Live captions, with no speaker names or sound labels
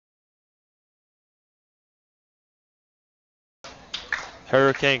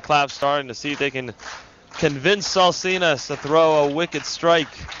Hurricane clap starting to see if they can convince Salsinas to throw a wicked strike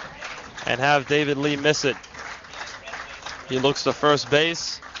and have David Lee miss it. He looks to first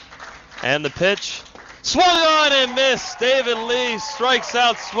base, and the pitch swung on and missed. David Lee strikes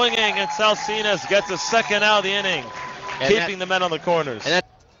out swinging, and Salsinas gets a second out of the inning, keeping the men on the corners.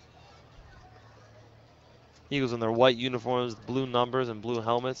 Eagles in their white uniforms, blue numbers, and blue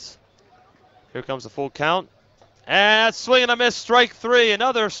helmets. Here comes the full count. And swing and a miss, strike three.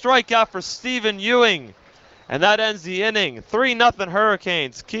 Another strikeout for Stephen Ewing. And that ends the inning. 3-0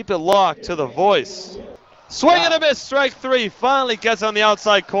 Hurricanes. Keep it locked to the voice. Swing and a miss, strike three. Finally gets on the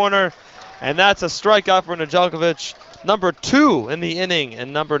outside corner. And that's a strikeout for Nedeljkovic. Number 2 in the inning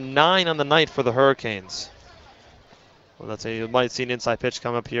and number 9 on the night for the Hurricanes. Well, that's you might see an inside pitch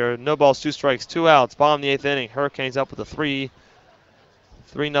come up here. No balls, 2 strikes, 2 outs. Bottom of the 8th inning. Hurricanes up with a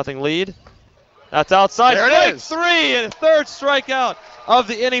 3-0 lead. That's outside. There strike it is. 3 and 3rd strikeout of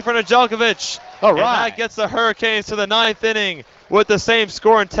the inning for Nedeljkovic. All right. And that gets the Hurricanes to the 9th inning with the same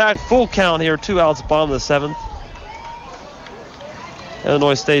score intact. Full count here, 2 outs, bottom of the 7th.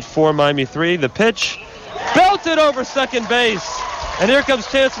 Illinois State 4, Miami 3. The pitch belted over second base. And here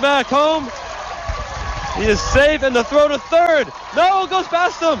comes Chance Mack home. He is safe, and the throw to third. No, goes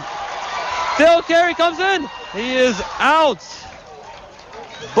past him. Dale Carey comes in. He is out.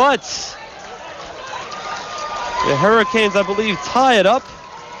 But the Hurricanes, I believe, tie it up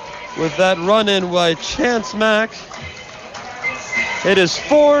with that run in by Chance Mack. It is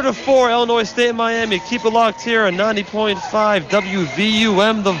 4-4, Illinois State, Miami. Keep it locked here on 90.5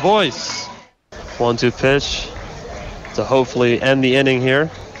 WVUM, The Voice. 1-2 pitch to hopefully end the inning here.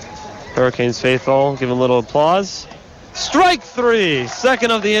 Hurricanes faithful, give a little applause. Strike 3,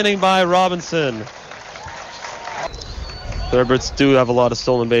 second of the inning by Robinson. Thunderbirds do have a lot of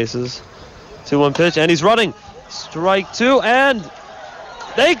stolen bases. 2-1 pitch, and he's running. Strike 2, and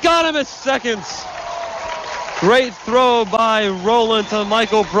they got him at second. Great throw by Roland to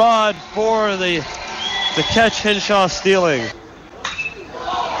Michael Broad for the catch Hinshaw stealing.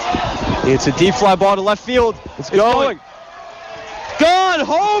 It's a deep fly ball to left field. It's going. Gone,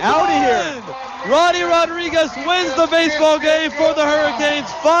 home Out of run! here. Roddy Rodriguez wins the baseball game for the Hurricanes,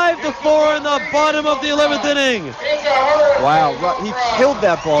 5-4 in the bottom of the 11th inning. Wow, he killed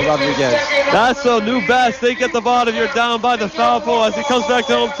that ball, Rodriguez. That's a new best. They get the bottom. You're down by the foul pole as he comes back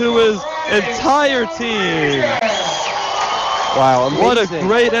home to his entire team. Wow, amazing. What a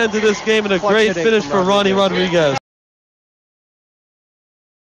great end to this game and a Clutch great hitting finish from for Ronnie Rodriguez.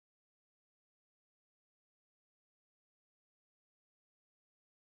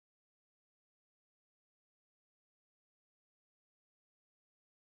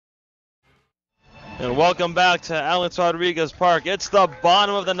 And welcome back to Alex Rodriguez Park. It's the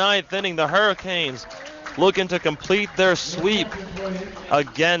bottom of the 9th inning. The Hurricanes looking to complete their sweep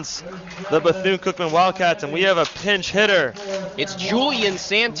against the Bethune-Cookman Wildcats, and we have a pinch hitter. It's Julian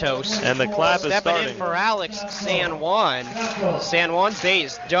Santos. And the clap is stepping starting. in for Alex San Juan. San Juan's day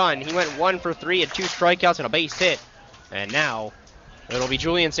is done. He went 1 for 3, had 2 strikeouts and a base hit. And now it'll be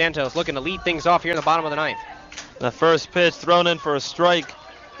Julian Santos looking to lead things off here in the bottom of the 9th. The first pitch thrown in for a strike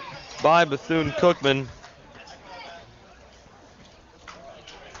by Bethune-Cookman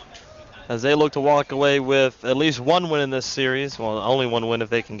as they look to walk away with at least 1 win in this series. Well, only 1 win if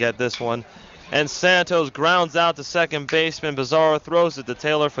they can get this one. And Santos grounds out to second baseman. Bizarro throws it to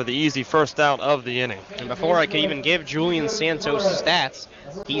Taylor for the easy first out of the inning. And before I could even give Julian Santos stats,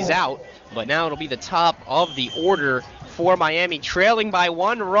 he's out. But now it'll be the top of the order for Miami, trailing by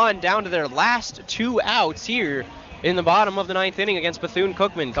 1 run down to their last 2 outs here in the bottom of the 9th inning against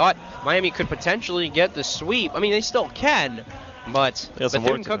Bethune-Cookman. Thought Miami could potentially get the sweep. I mean, they still can, but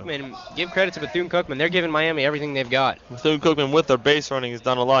Bethune-Cookman, give credit to Bethune-Cookman. They're giving Miami everything they've got. Bethune-Cookman with their base running has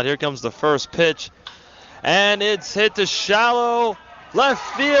done a lot. Here comes the first pitch, and it's hit to shallow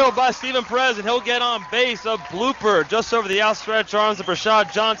left field by Steven Perez, and he'll get on base. A blooper just over the outstretched arms of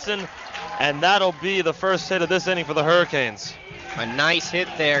Brashad Johnson, and that'll be the first hit of this inning for the Hurricanes. A nice hit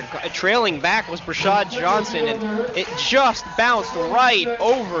there. Trailing back was Brashad Johnson, and it just bounced right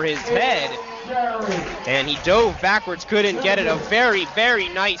over his head. And he dove backwards, couldn't get it. A very, very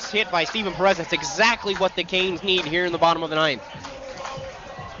nice hit by Steven Perez. That's exactly what the Canes need here in the bottom of the 9th.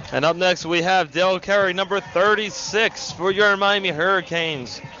 And up next we have Dale Carey, number 36 for your Miami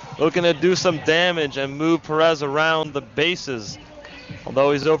Hurricanes, looking to do some damage and move Perez around the bases.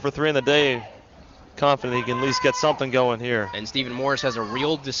 Although he's 0 for 3 in the day, confident he can at least get something going here. And Stephen Morris has a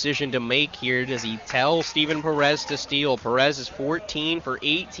real decision to make here. Does he tell Steven Perez to steal? Perez is 15 for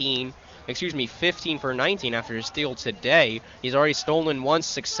 19 after his steal today. He's already stolen once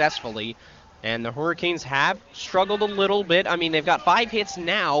successfully. And the Hurricanes have struggled a little bit. I mean, they've got 5 hits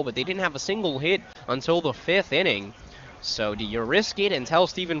now, but they didn't have a single hit until the 5th inning. So do you risk it and tell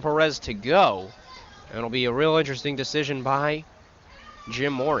Steven Perez to go? It'll be a real interesting decision by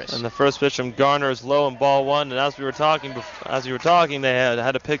Jim Morris. And the first pitch from Garner is low and ball 1. And as you were talking, they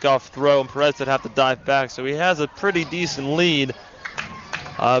had a pickoff throw, and Perez did have to dive back. So he has a pretty decent lead.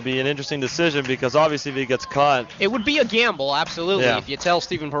 Be an interesting decision because obviously if he gets caught. It would be a gamble, absolutely, if you tell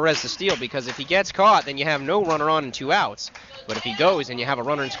Steven Perez to steal, because if he gets caught, then you have no runner on and 2 outs. But if he goes and you have a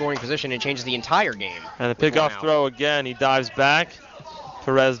runner in scoring position, it changes the entire game. And the pickoff throw again, he dives back.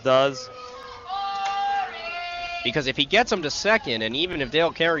 Perez does. Because if he gets him to second, and even if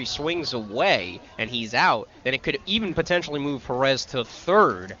Dale Carey swings away and he's out, then it could even potentially move Perez to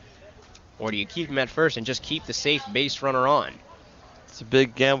third. Or do you keep him at first and just keep the safe base runner on? It's a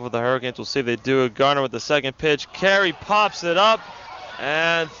big gamble for the Hurricanes. We'll see if they do it. Garner with the second pitch. Carey pops it up,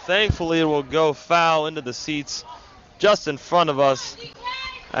 and thankfully it will go foul into the seats just in front of us,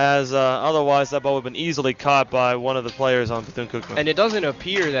 as otherwise that ball would have been easily caught by one of the players on Bethune Cookman. And it doesn't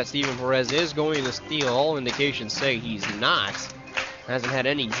appear that Steven Perez is going to steal. All indications say he's not. Hasn't had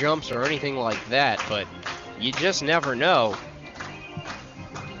any jumps or anything like that, but you just never know.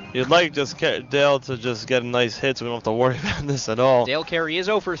 You'd like just Dale to just get a nice hit so we don't have to worry about this at all. Dale Carey is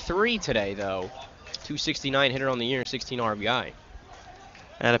 0 for 3 today, though. 269 hitter on the year, 16 RBI.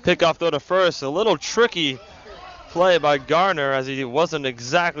 And a pickoff throw to first. A little tricky play by Garner as he wasn't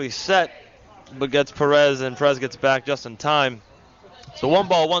exactly set, but gets Perez, and Perez gets back just in time. So 1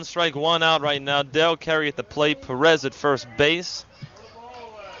 ball, 1 strike, 1 out right now. Dale Carey at the plate, Perez at first base.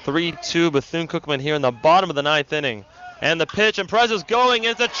 3-2 Bethune Cookman here in the bottom of the 9th inning. And the pitch, and Perez is going.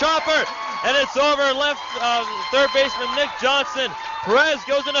 It's a chopper, and it's over left third baseman Nick Johnson. Perez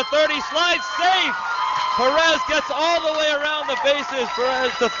goes into third. He slides safe. Perez gets all the way around the bases.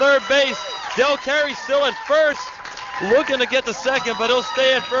 Perez to third base. Dale Carey still at first, looking to get to second, but he'll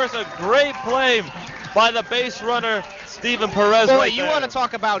stay at first. A great play by the base runner, Steven Perez. Boy, right you there. want to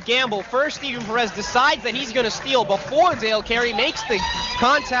talk about gamble. First, Steven Perez decides that he's going to steal before Dale Carey makes the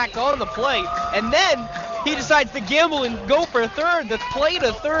contact on the plate, and then he decides to gamble and go for third. The play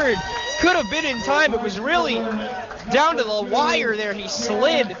to third could have been in time. It was really down to the wire there. He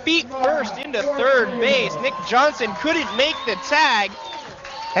slid feet first into third base. Nick Johnson couldn't make the tag.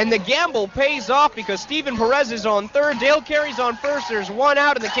 And the gamble pays off because Steven Perez is on third. Dale Carey's on first. There's 1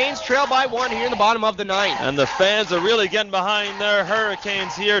 out, and the Canes trail by 1 here in the bottom of the 9th. And the fans are really getting behind their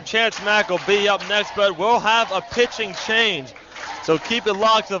Hurricanes here. Chance Mack will be up next, but we'll have a pitching change. So keep it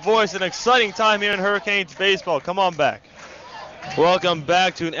locked to the voice. An exciting time here in Hurricanes baseball. Come on back. Welcome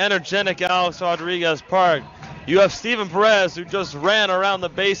back to an energetic Alex Rodriguez Park. You have Steven Perez, who just ran around the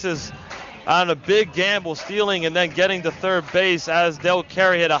bases on a big gamble, stealing and then getting to third base as Dale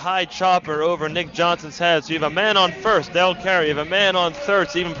Carey hit a high chopper over Nick Johnson's head. So you have a man on first, Dale Carey. You have a man on third,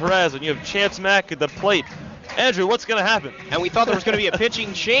 Steven Perez, and you have Chance Mack at the plate. Andrew, what's going to happen? And we thought there was going to be a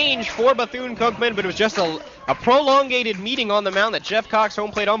pitching change for Bethune Cookman, but it was just a prolongated meeting on the mound that Jeff Cox,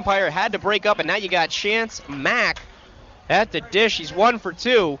 home plate umpire, had to break up, and now you got Chance Mack at the dish. He's 1 for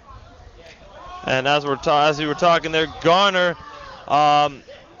 2. And as you were talking there, Garner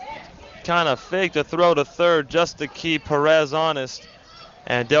kind of faked a throw to third just to keep Perez honest.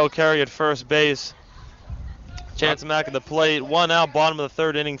 And Dale Carey at first base. Chance Mack at the plate. 1 out, bottom of the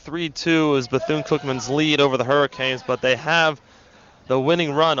 3rd inning. 3-2 is Bethune Cookman's lead over the Hurricanes, but they have the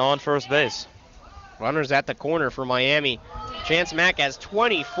winning run on first base. Runners at the corner for Miami. Chance Mack has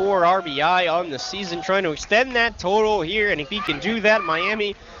 24 RBI on the season, trying to extend that total here, and if he can do that,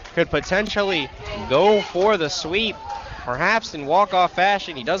 Miami could potentially go for the sweep, perhaps in walk-off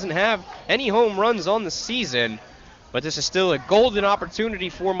fashion. He doesn't have any home runs on the season, but this is still a golden opportunity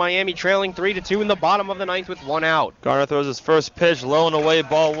for Miami, trailing 3-2 in the bottom of the 9th with 1 out. Garner throws his first pitch, low and away,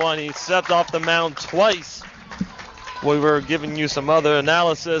 ball 1. He stepped off the mound twice. We were giving you some other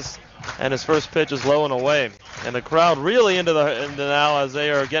analysis, and his first pitch is low and away. And the crowd really into now as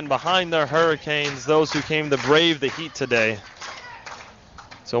they are getting behind their Hurricanes, those who came to brave the heat today.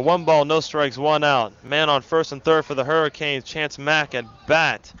 So 1 ball, no strikes, 1 out. Man on first and third for the Hurricanes, Chance Mack at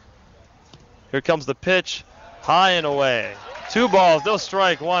bat. Here comes the pitch, high and away. 2 balls, no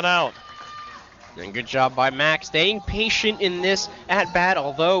strike, 1 out. And good job by Mack, staying patient in this at-bat,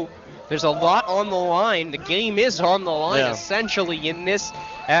 although there's a lot on the line. The game is on the line, essentially, in this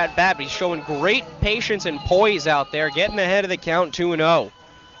at-bat. But he's showing great patience and poise out there, getting ahead of the count, 2-0.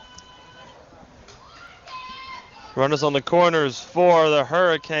 Runners on the corners for the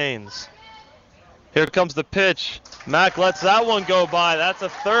Hurricanes. Here comes the pitch. Mack lets that one go by. That's a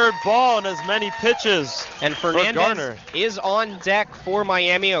third ball in as many pitches. And for Fernandez Garner is on deck for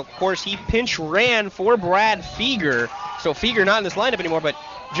Miami. Of course, he pinch ran for Brad Feger. So Feger not in this lineup anymore, but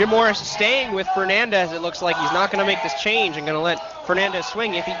Jim Morris staying with Fernandez. It looks like he's not going to make this change and going to let Fernandez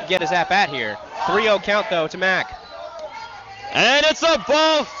swing if he can get his at-bat here. 3-0 count, though, to Mack. And it's a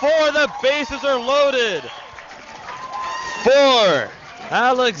ball four. The bases are loaded for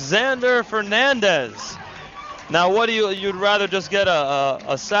Alexander Fernandez. Now, what do you'd rather just get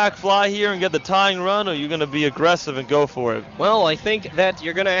a sac fly here and get the tying run, or are you going to be aggressive and go for it? Well, I think that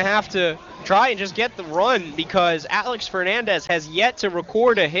you're going to have to try and just get the run because Alex Fernandez has yet to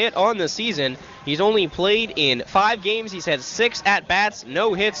record a hit on the season. He's only played in 5 games. He's had 6 at-bats,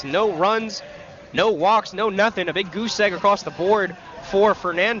 no hits, no runs, no walks, no nothing. A big goose egg across the board for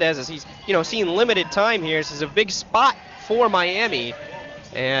Fernandez as he's, seeing limited time here. This is a big spot for Miami.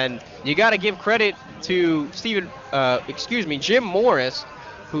 And you got to give credit to Jim Morris,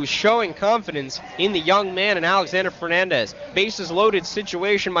 who's showing confidence in the young man and Alexander Fernandez. Bases loaded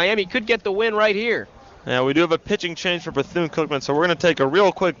situation. Miami could get the win right here. Yeah, we do have a pitching change for Bethune Cookman, so we're going to take a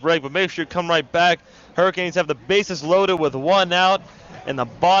real quick break, but make sure you come right back. Hurricanes have the bases loaded with 1 out in the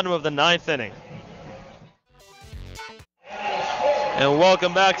bottom of the 9th inning. And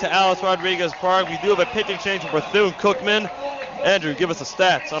welcome back to Alice Rodriguez Park. We do have a pitching change for Bethune Cookman. Andrew, give us the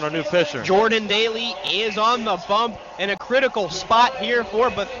stats on our new pitcher. Jordan Daly is on the bump in a critical spot here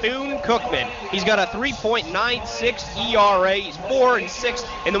for Bethune Cookman. He's got a 3.96 ERA. He's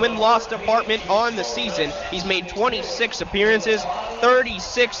 4-6 in the win-loss department on the season. He's made 26 appearances,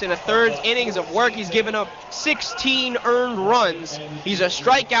 36 and a third innings of work. He's given up 16 earned runs. He's a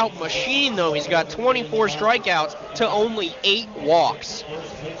strikeout machine, though. He's got 24 strikeouts to only 8 walks.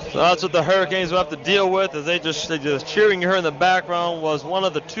 So that's what the Hurricanes will have to deal with, as they just cheering her in the background was one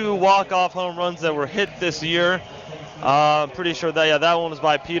of the 2 walk-off home runs that were hit this year. I'm pretty sure that one was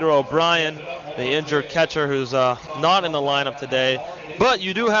by Peter O'Brien, the injured catcher who's not in the lineup today. But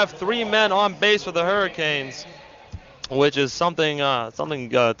you do have 3 men on base for the Hurricanes, which is something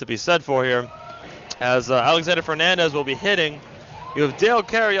to be said for here, as Alexander Fernandez will be hitting. You have Dale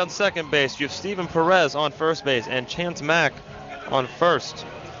Carey on second base. You have Steven Perez on first base and Chance Mack on first.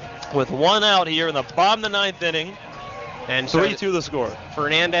 With 1 out here in the bottom of the 9th inning, and 3-2 the score.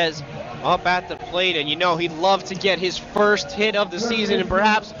 Fernandez up at the plate, and he'd love to get his first hit of the season and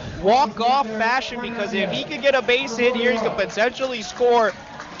perhaps walk-off fashion, because if he could get a base hit here, he could potentially score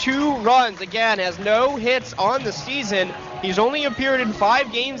 2 runs. Again, has no hits on the season. He's only appeared in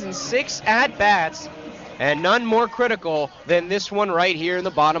 5 games and 6 at-bats, and none more critical than this one right here in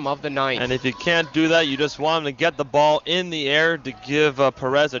the bottom of the 9th. And if you can't do that, you just want him to get the ball in the air to give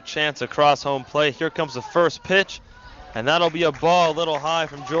Perez a chance across home plate. Here comes the first pitch, and that'll be a ball a little high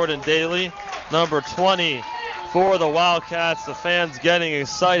from Jordan Daly, number 20 for the Wildcats. The fans getting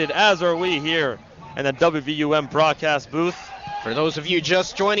excited, as are we here in the WVUM broadcast booth. For those of you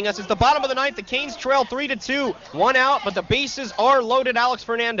just joining us, it's the bottom of the 9th. The Canes trail 3-2. 1 out, but the bases are loaded. Alex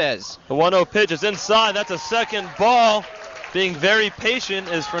Fernandez. The 1-0 pitch is inside. That's a second ball. Being very patient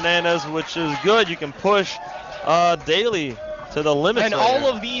is Fernandez, which is good. You can push Daly to the limits. And all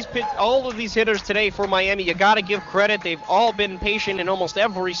of these hitters today for Miami, you got to give credit. They've all been patient in almost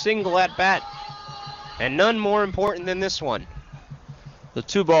every single at-bat. And none more important than this one. The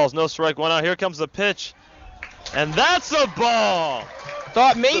 2 balls, no strike, 1 out. Here comes the pitch. And that's a ball.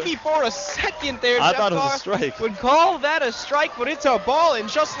 Thought maybe for a second there, I thought it was a strike. Would call that a strike, but it's a ball. And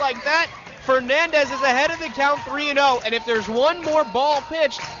just like that, Fernandez is ahead of the count 3-0. And if there's one more ball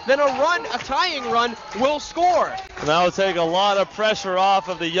pitched, then a tying run will score. And that will take a lot of pressure off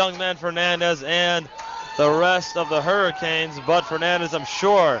of the young man Fernandez and the rest of the Hurricanes. But Fernandez, I'm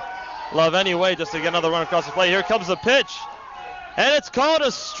sure, love anyway just to get another run across the plate. Here comes the pitch. And it's called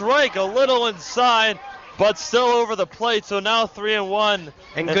a strike, a little inside, but still over the plate. So now 3-1.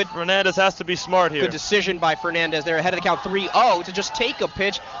 And Fernandez has to be smart here. Good decision by Fernandez. They're ahead of the count 3-0 to just take a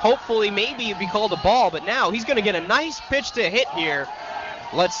pitch. Hopefully, maybe it'd be called a ball, but now he's going to get a nice pitch to hit here.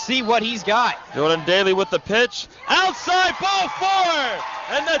 Let's see what he's got. Jordan Daly with the pitch. Outside, ball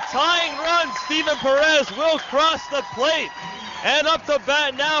 4. And the tying run, Steven Perez will cross the plate. And up to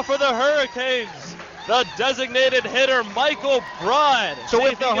bat now for the Hurricanes, the designated hitter, Michael Broad. So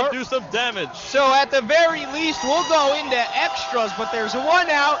if he can do some damage. So at the very least, we'll go into extras, but there's 1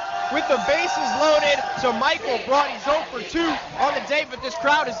 out with the bases loaded. So Michael Broad, he's 0 for 2 on the day, but this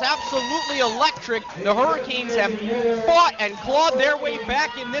crowd is absolutely electric. The Hurricanes have fought and clawed their way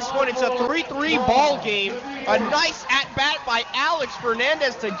back in this one. It's a 3-3 ball game. A nice at-bat by Alex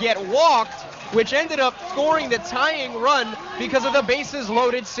Fernandez to get walked. which ended up scoring the tying run because of the bases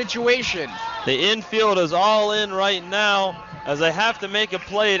loaded situation. The infield is all in right now as they have to make a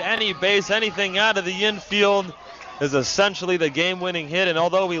play at any base. Anything out of the infield is essentially the game-winning hit. And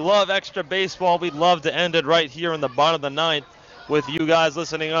although we love extra baseball, we'd love to end it right here in the bottom of the ninth with you guys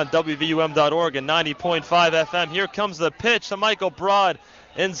listening on WVUM.org and 90.5 FM. Here comes the pitch to Michael Broad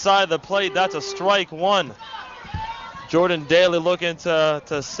inside the plate. That's a strike one. Jordan Daly looking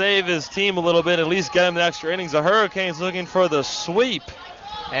to save his team a little bit, at least get him the extra innings. The Hurricanes looking for the sweep.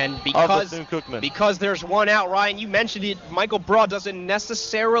 And because there's one out, Ryan, you mentioned it, Michael Broad doesn't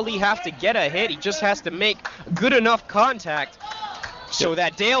necessarily have to get a hit. He just has to make good enough contact so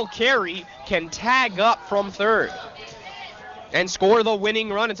that Dale Carey can tag up from third and score the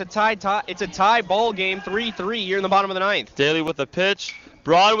winning run. It's a tie ball game, 3-3 here in the bottom of the ninth. Daly with the pitch,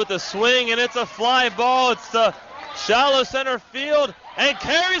 Broad with the swing, and it's a fly ball. It's the shallow center field, and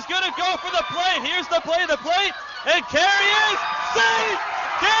Carey's going to go for the plate. Here's the plate, and Carey is safe!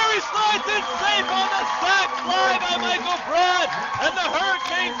 Carey slides in safe on the sac fly by Michael Broad, and the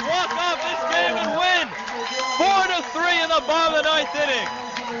Hurricanes walk off this game and win 4-3 in the bottom of the ninth inning.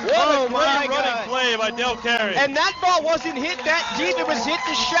 What a great running play by Dale Carey. And that ball wasn't hit that deep. It was hit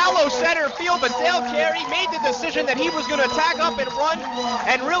to shallow center field, but Dale Carey made the decision that he was going to tag up and run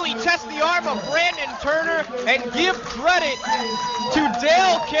and really test the arm of Brandon Turner and give credit to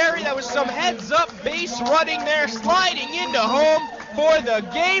Dale Carey. That was some heads-up base running there, sliding into home for the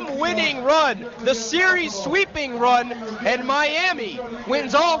game-winning run, the series-sweeping run, and Miami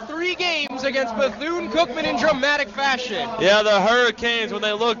wins all 3 games against Bethune-Cookman in dramatic fashion. Yeah, the Hurricanes, when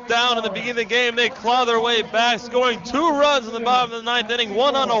they look down in the beginning of the game, they claw their way back, scoring 2 runs in the bottom of the ninth inning,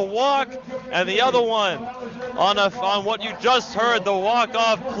 one on a walk, and the other one on what you just heard, the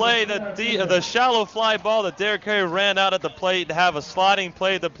walk-off play, the shallow fly ball that Derek Carey ran out at the plate to have a sliding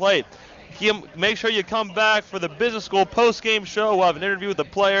play at the plate. Make sure you come back for the Business School post-game show. We'll have an interview with the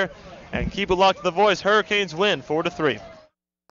player, and keep it locked to the voice. Hurricanes win 4-3.